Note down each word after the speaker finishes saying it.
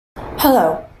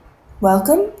Hello,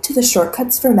 welcome to the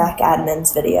Shortcuts for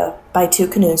MacAdmins video by Two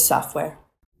Canoes Software.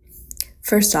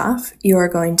 First off, you are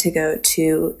going to go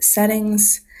to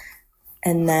Settings,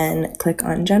 and then click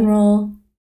on General,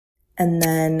 and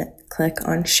then click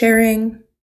on Sharing,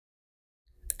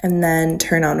 and then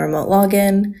turn on Remote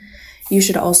Login. You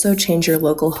should also change your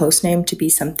local hostname to be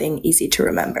something easy to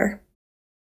remember.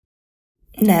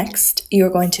 Next, you are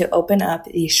going to open up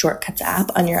the Shortcuts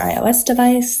app on your iOS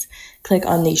device, click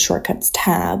on the Shortcuts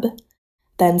tab,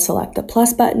 then select the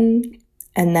plus button,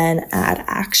 and then add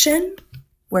Action,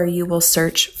 where you will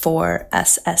search for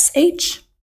SSH.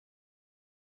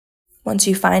 Once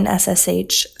you find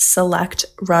SSH, select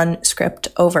Run Script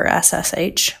over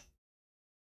SSH.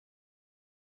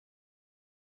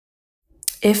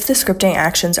 If the scripting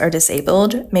actions are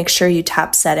disabled, make sure you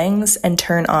tap Settings and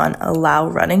turn on Allow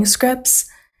Running Scripts,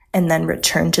 and then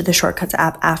return to the Shortcuts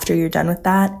app after you're done with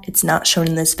that. It's not shown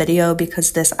in this video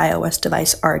because this iOS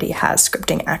device already has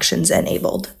scripting actions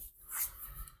enabled.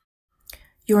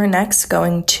 You are next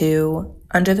going to,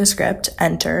 under the script,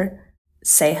 enter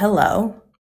Say Hello.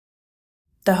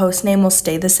 The host name will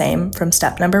stay the same from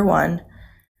step number 1,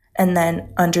 and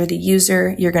then under the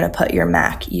user, you're going to put your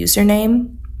Mac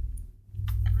username.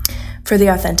 For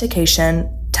the authentication,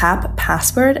 tap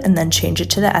Password and then change it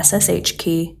to the SSH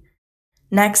key.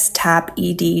 Next, tap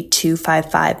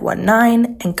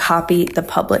ED25519 and copy the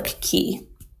public key.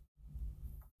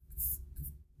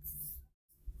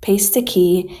 Paste the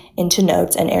key into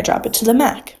Notes and airdrop it to the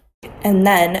Mac. And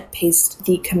then paste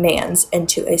the commands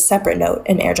into a separate note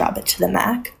and airdrop it to the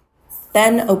Mac.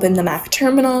 Then open the Mac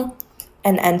terminal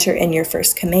and enter in your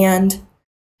first command.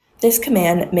 This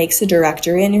command makes a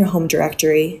directory in your home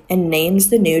directory and names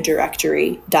the new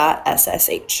directory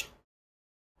 .ssh.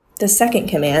 The second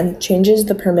command changes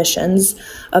the permissions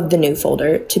of the new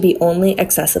folder to be only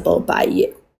accessible by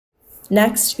you.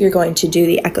 Next, you're going to do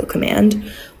the echo command,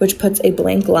 which puts a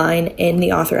blank line in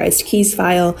the authorized keys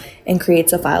file and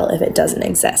creates a file if it doesn't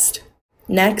exist.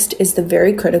 Next is the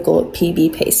very critical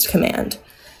pb paste command.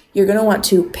 You're going to want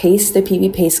to paste the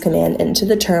pb paste command into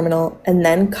the terminal and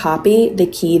then copy the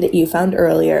key that you found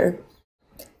earlier,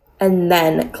 and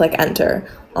then click enter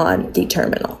on the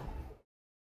terminal.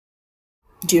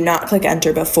 Do not click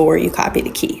enter before you copy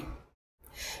the key.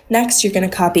 Next, you're going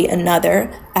to copy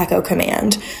another echo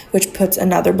command, which puts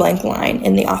another blank line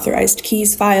in the authorized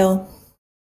keys file.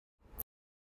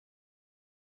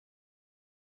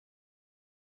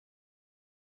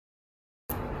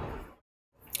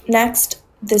 Next,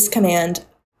 this command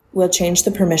will change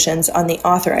the permissions on the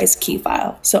authorized key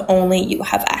file, so only you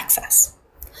have access.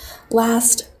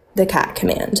 Last, the cat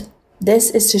command. This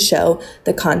is to show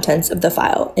the contents of the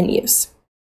file in use.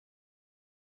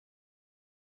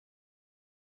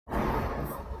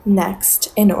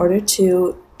 Next, in order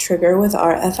to trigger with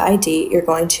RFID, you're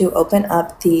going to open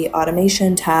up the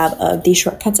Automation tab of the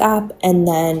Shortcuts app and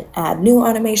then add New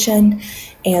Automation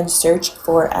and search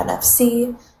for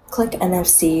NFC. Click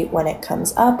NFC when it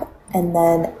comes up, and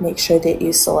then make sure that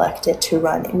you select it to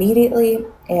run immediately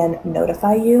and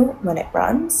notify you when it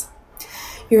runs.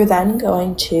 You're then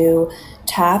going to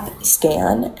tap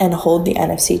Scan and hold the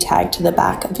NFC tag to the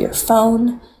back of your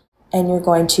phone, and you're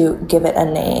going to give it a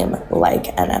name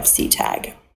like NFC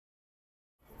tag.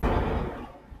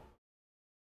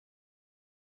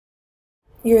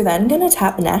 You're then going to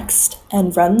tap Next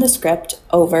and run the script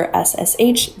over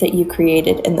SSH that you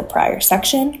created in the prior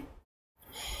section.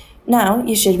 Now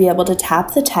you should be able to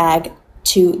tap the tag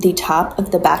to the top of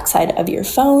the backside of your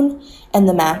phone, and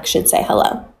the Mac should say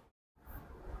hello.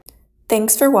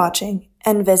 Thanks for watching,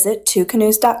 and visit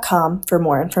twocanoes.com for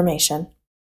more information.